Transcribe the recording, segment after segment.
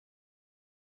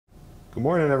Good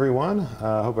morning, everyone.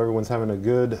 I hope everyone's having a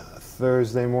good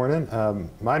Thursday morning.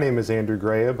 My name is Andrew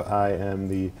Ghrayeb. I am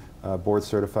the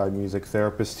board-certified music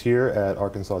therapist here at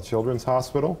Arkansas Children's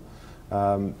Hospital.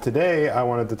 Today, I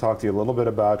wanted to talk to you a little bit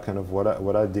about kind of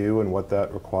what I do and what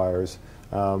that requires.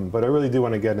 But I really do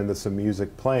want to get into some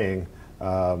music playing,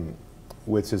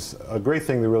 which is a great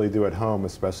thing to really do at home,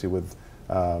 especially with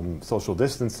social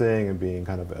distancing and being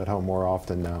kind of at home more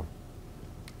often now.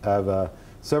 I have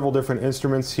several different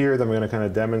instruments here that I'm going to kind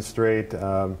of demonstrate.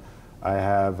 I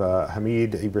have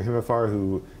Hamid Ebrahimifar,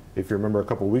 who, if you remember a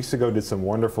couple weeks ago, did some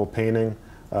wonderful painting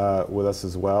with us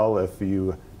as well. If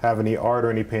you have any art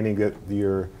or any painting that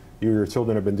your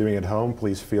children have been doing at home,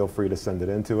 please feel free to send it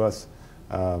in to us.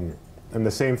 And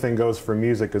the same thing goes for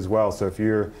music as well. So if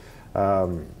you're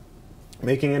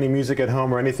making any music at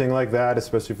home or anything like that,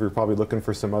 especially if you're probably looking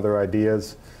for some other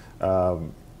ideas,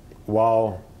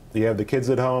 while you have the kids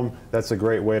at home, that's a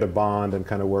great way to bond and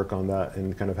kind of work on that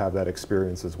and kind of have that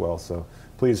experience as well. So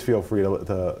please feel free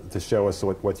to show us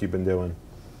what you've been doing.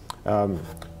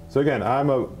 So again, I'm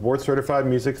a board-certified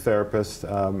music therapist,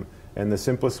 and the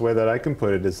simplest way that I can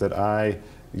put it is that I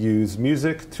use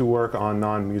music to work on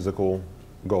non-musical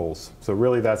goals. So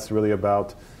really, that's really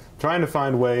about trying to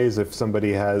find ways, if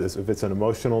somebody has, if it's an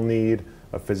emotional need,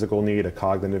 a physical need, a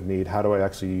cognitive need, how do I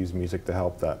actually use music to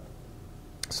help that?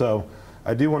 So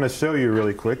I do want to show you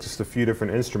really quick just a few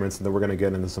different instruments, and then we're going to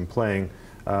get into some playing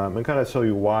and kind of show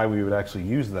you why we would actually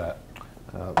use that.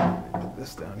 Put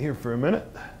this down here for a minute.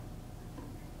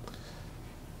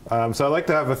 So I like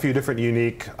to have a few different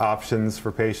unique options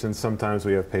for patients. Sometimes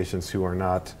we have patients who are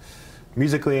not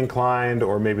musically inclined,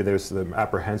 or maybe there's some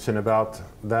apprehension about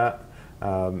that.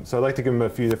 So I like to give them a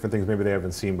few different things maybe they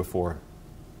haven't seen before.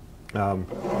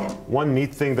 One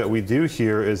neat thing that we do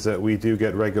here is that we do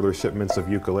get regular shipments of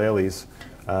ukuleles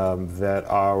that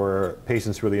our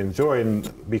patients really enjoy,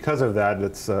 and because of that,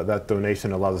 that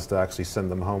donation allows us to actually send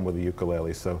them home with a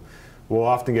ukulele. So we'll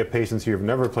often get patients who have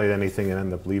never played anything and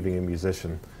end up leaving a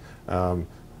musician.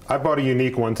 I bought a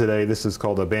unique one today. This is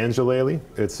called a banjo-lele.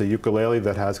 It's a ukulele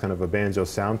that has kind of a banjo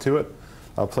sound to it.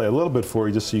 I'll play a little bit for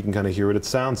you just so you can kind of hear what it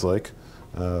sounds like.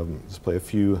 Just play a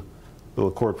few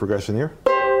little chord progression here.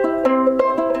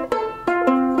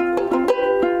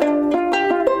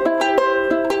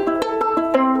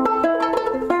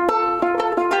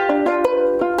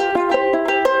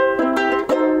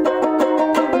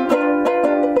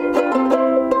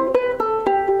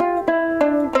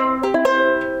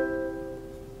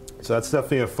 So that's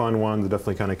definitely a fun one that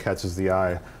definitely kind of catches the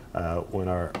eye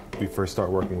when we first start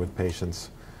working with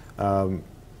patients.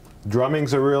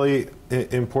 Drumming's a really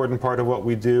important part of what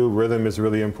we do. Rhythm is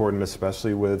really important,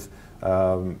 especially with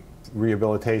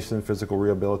rehabilitation, physical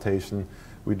rehabilitation.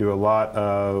 We do a lot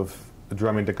of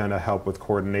drumming to kind of help with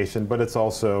coordination, but it can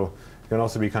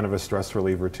also be kind of a stress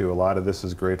reliever too. A lot of this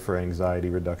is great for anxiety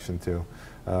reduction too.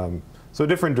 So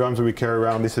different drums that we carry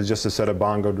around. This is just a set of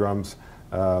bongo drums.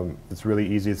 It's really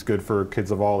easy. It's good for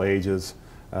kids of all ages.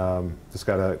 It's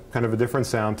got a kind of a different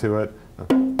sound to it.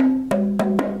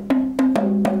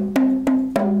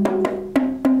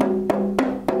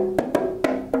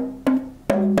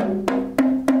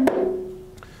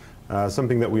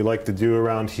 Something that we like to do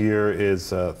around here is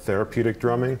therapeutic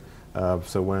drumming.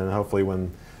 So hopefully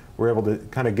when we're able to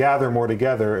kind of gather more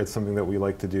together, it's something that we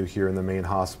like to do here in the main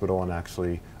hospital and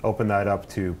actually open that up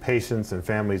to patients and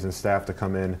families and staff to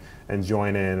come in and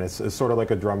join in. It's sort of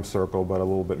like a drum circle, but a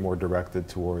little bit more directed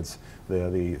towards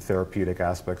the therapeutic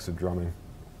aspects of drumming.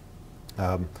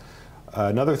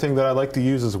 Another thing that I like to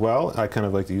use as well, I kind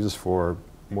of like to use this for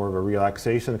more of a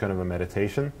relaxation, kind of a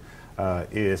meditation,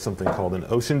 is something called an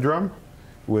ocean drum,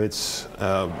 which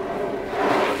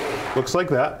looks like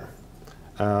that.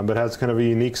 But has kind of a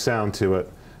unique sound to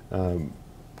it. And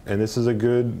this is a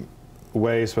good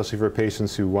way, especially for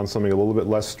patients who want something a little bit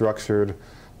less structured,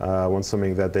 want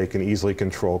something that they can easily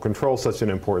control. Control is such an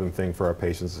important thing for our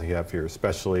patients that we have here,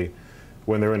 especially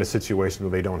when they're in a situation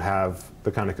where they don't have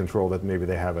the kind of control that maybe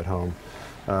they have at home.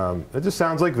 It just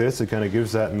sounds like this. It kind of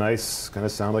gives that nice kind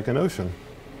of sound like an ocean.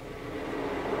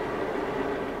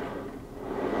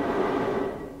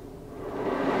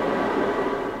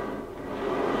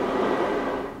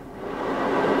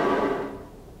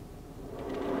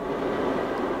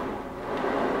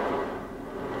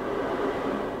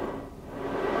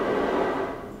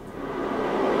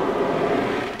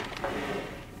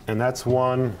 And that's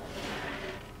one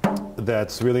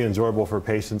that's really enjoyable for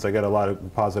patients. I get a lot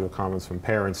of positive comments from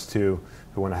parents too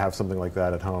who want to have something like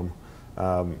that at home.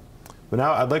 But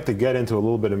now I'd like to get into a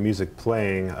little bit of music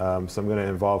playing. So I'm going to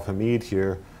involve Hamid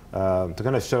here to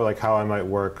kind of show like how I might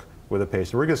work with a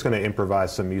patient. We're just going to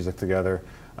improvise some music together.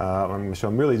 I'm going to show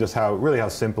them really just how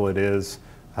simple it is,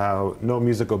 how no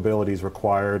musical ability is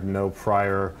required, no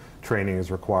prior training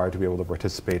is required to be able to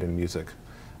participate in music.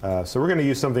 So we're going to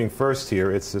use something first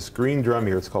here. It's this green drum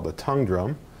here. It's called a tongue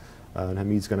drum. And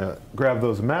Hamid's going to grab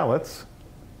those mallets.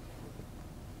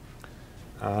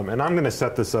 And I'm going to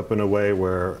set this up in a way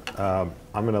where I'm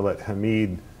going to let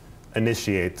Hamid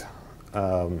initiate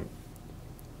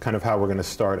kind of how we're going to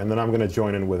start, and then I'm going to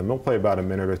join in with him. We'll play about a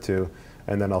minute or two,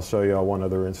 and then I'll show you one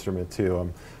other instrument too.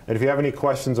 And if you have any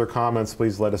questions or comments,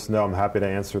 please let us know. I'm happy to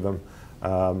answer them.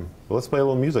 But let's play a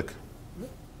little music.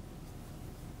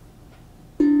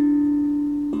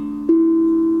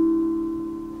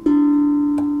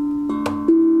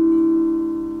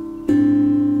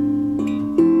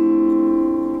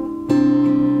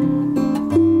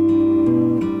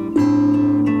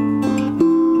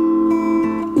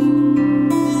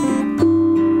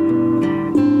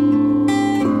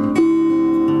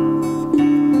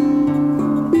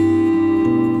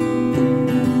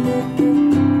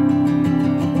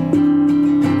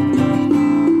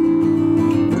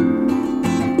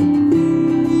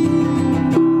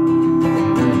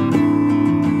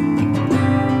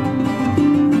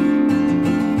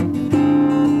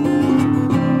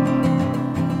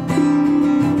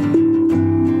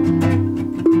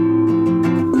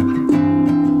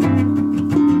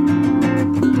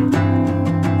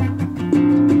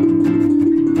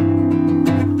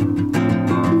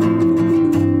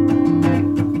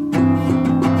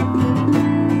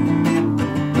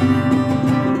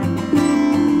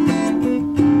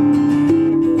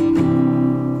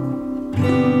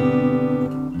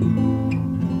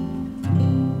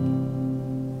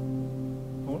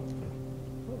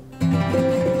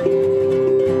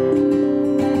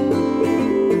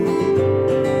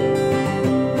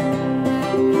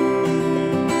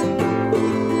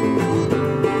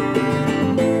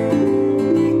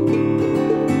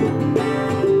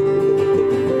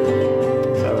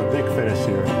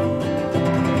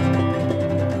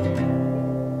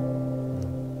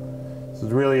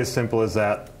 As simple as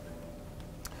that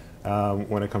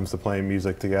when it comes to playing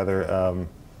music together.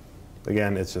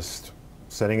 Again, it's just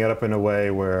setting it up in a way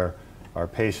where our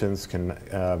patients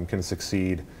can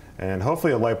succeed, and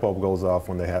hopefully a light bulb goes off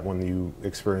when you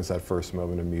experience that first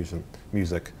moment of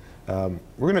music. We're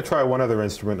going to try one other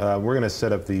instrument. We're going to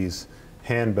set up these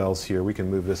handbells here. We can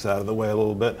move this out of the way a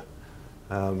little bit.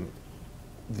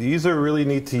 These are really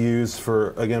neat to use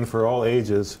for all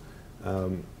ages.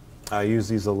 I use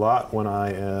these a lot when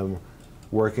I am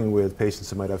working with patients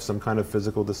who might have some kind of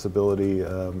physical disability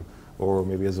or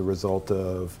maybe as a result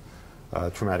of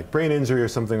traumatic brain injury or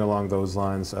something along those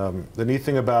lines. The neat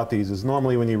thing about these is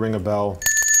normally when you ring a bell,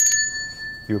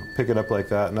 you pick it up like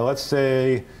that. Now let's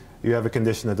say you have a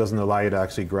condition that doesn't allow you to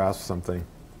actually grasp something.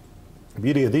 The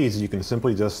beauty of these is you can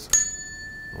simply just,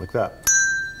 like that.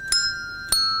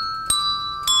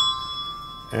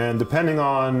 And depending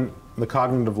on the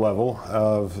cognitive level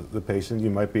of the patient, you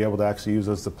might be able to actually use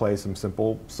those to play some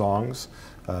simple songs,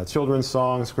 children's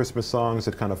songs, Christmas songs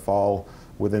that kind of fall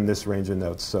within this range of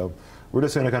notes. So we're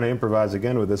just going to kind of improvise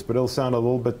again with this, but it'll sound a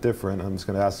little bit different. I'm just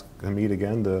going to ask Hamid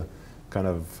again to kind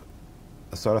of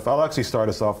start off. I'll actually start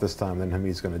us off this time, then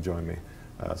Hamid's going to join me.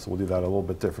 So we'll do that a little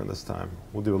bit different this time.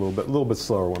 We'll do a little bit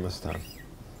slower one this time.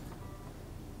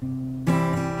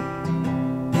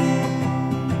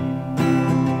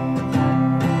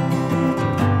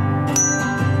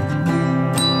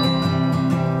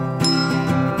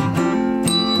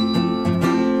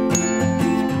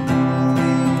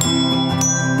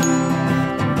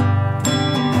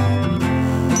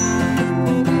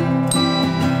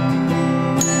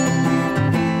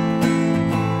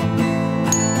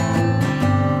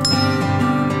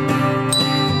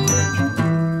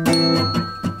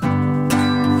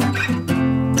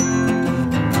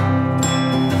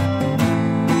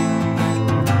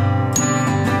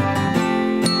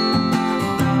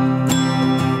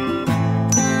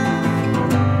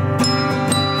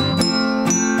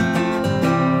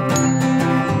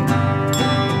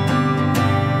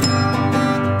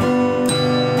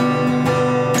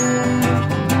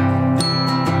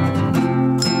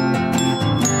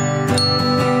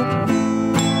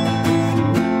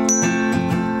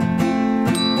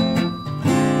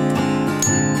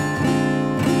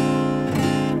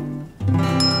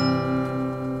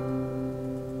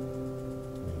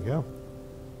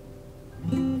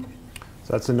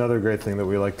 That's another great thing that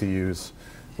we like to use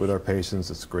with our patients.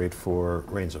 It's great for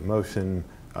range of motion.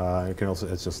 It can also,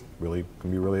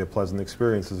 can be really a pleasant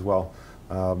experience as well.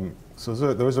 So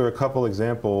those are a couple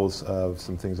examples of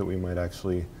some things that we might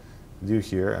actually do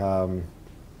here.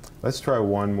 Let's try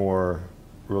one more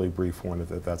really brief one, if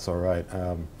that's all right.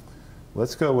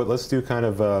 Let's do kind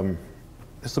of,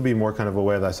 this will be more kind of a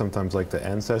way that I sometimes like to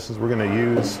end sessions. We're going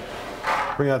to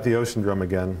bring out the ocean drum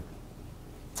again.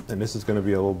 And this is going to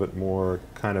be a little bit more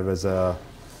kind of as a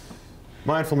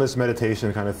mindfulness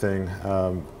meditation kind of thing.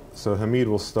 So Hamid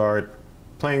will start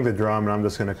playing the drum, and I'm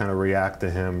just going to kind of react to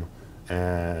him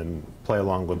and play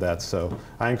along with that. So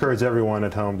I encourage everyone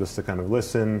at home just to kind of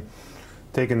listen,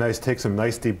 take some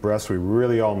nice deep breaths. We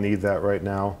really all need that right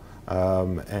now.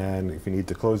 And if you need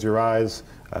to close your eyes,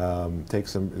 get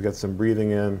some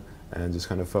breathing in, and just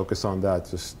kind of focus on that.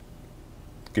 Just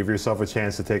give yourself a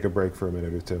chance to take a break for a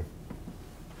minute or two.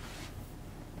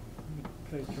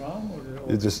 Play drum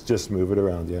or just move it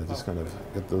around, yeah. Just kind of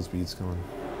get those beats going.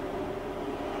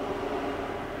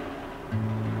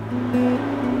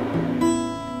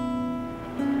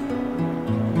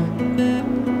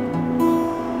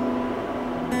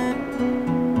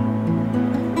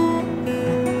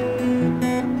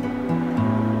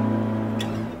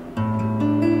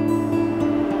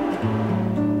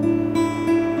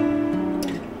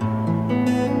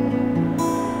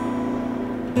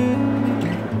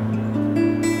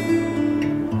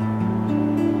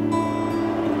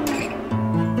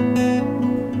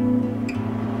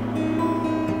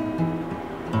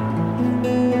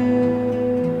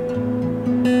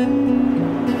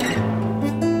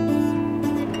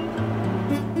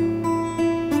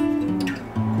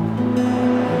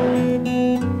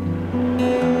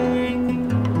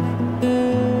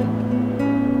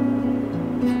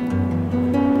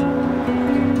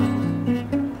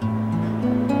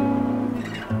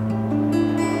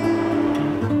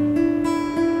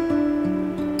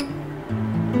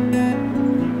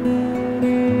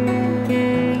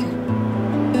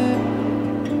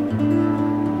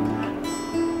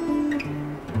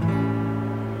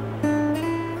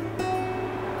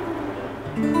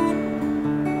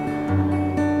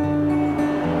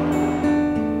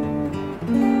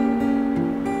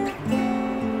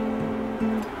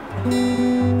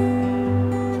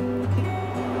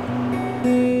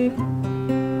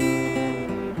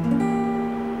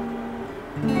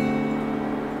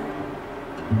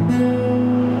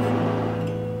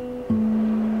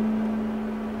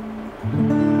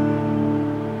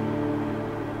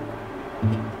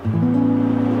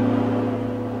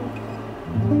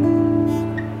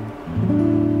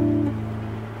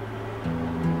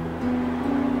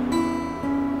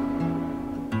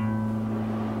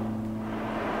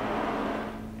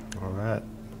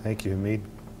 Thank you, Hamid.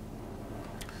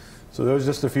 So those are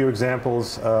just a few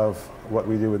examples of what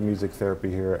we do with music therapy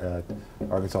here at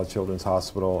Arkansas Children's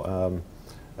Hospital.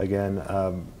 Again,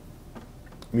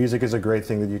 music is a great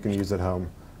thing that you can use at home.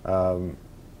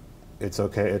 It's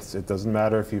okay. It doesn't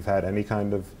matter if you've had any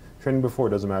kind of training before.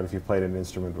 It doesn't matter if you've played an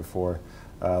instrument before.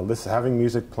 Having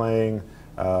music playing,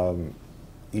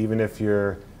 even if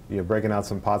you're breaking out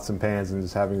some pots and pans and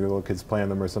just having your little kids playing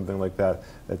them or something like that.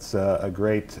 It's a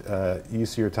great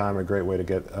use of your time, a great way to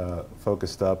get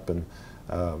focused up, and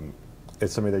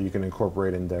it's something that you can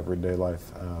incorporate into everyday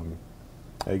life.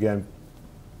 Again,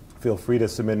 feel free to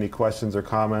submit any questions or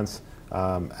comments.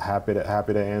 Happy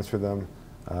to answer them,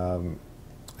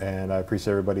 and I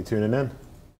appreciate everybody tuning in.